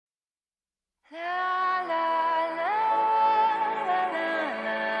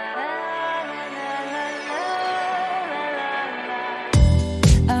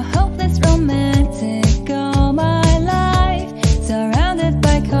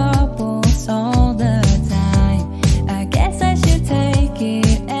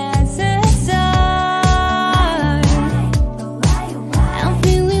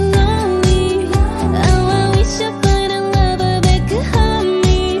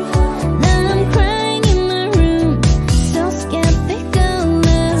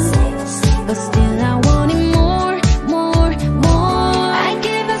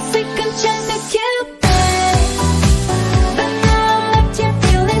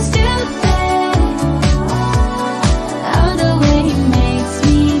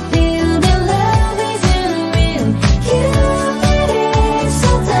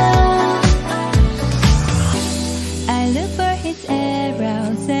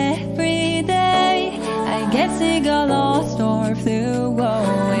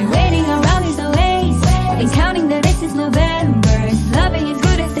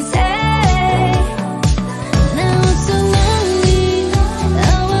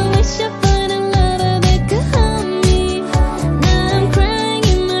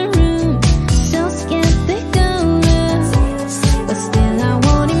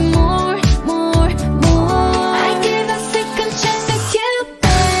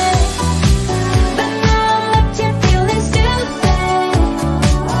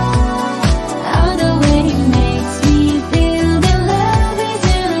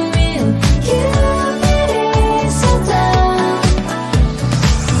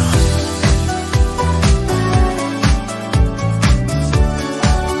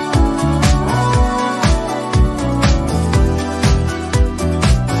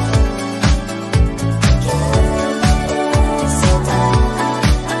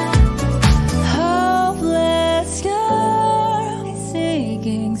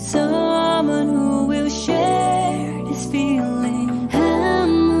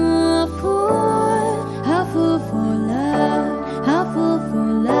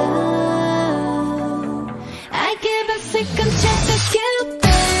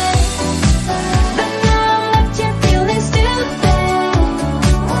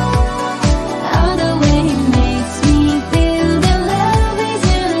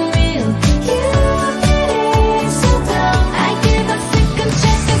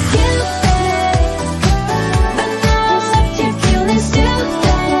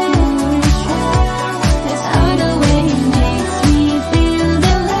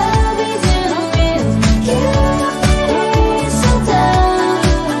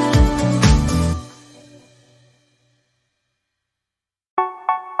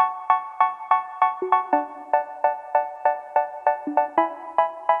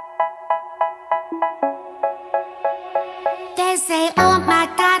They say, oh my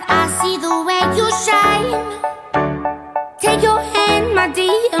God, I see the way you shine. Take your hand, my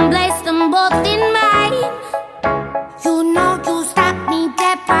dear, and place them both in mine. You know you stopped me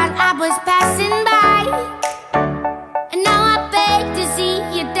dead while I was passing by. And now I beg to see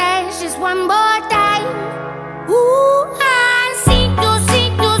you dance just one more time. Ooh, I see you, see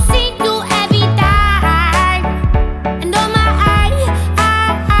you, see you every time. And oh my,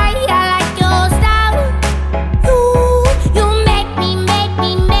 I like your style. You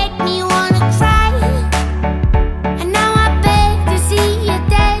make me wanna cry. And now I beg to see you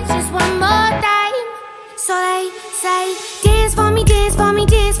dance just one more time. So they say, dance for me, dance for me,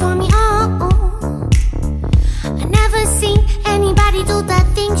 dance for me, oh. I never seen anybody do the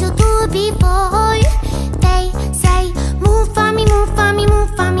things you do before. They say, move for me, move for me, move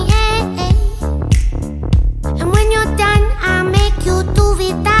for me, eh, eh. And when you're done, I'll make you do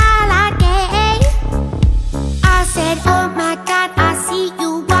it all again. I said, oh my God, I see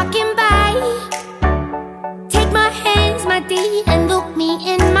you walking by. Take my hands, my dear, and look me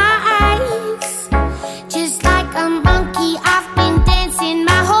in my eyes. Just like a monkey, I've been dancing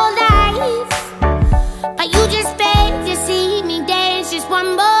my whole life. But you just beg to see me dance just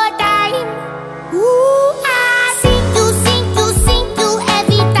one more time. Ooh, I see you, see you, see you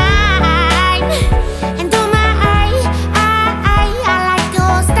every time. And oh my, I like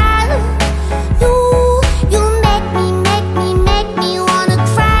your style. You make me wanna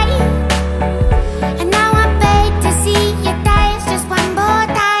cry. And now I beg to see you dance just one more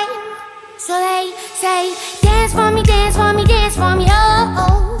time. So they say, dance for me, dance for me, dance for me,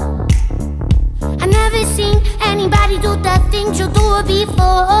 oh. I never seen anybody do the things you do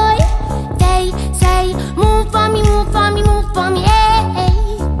before.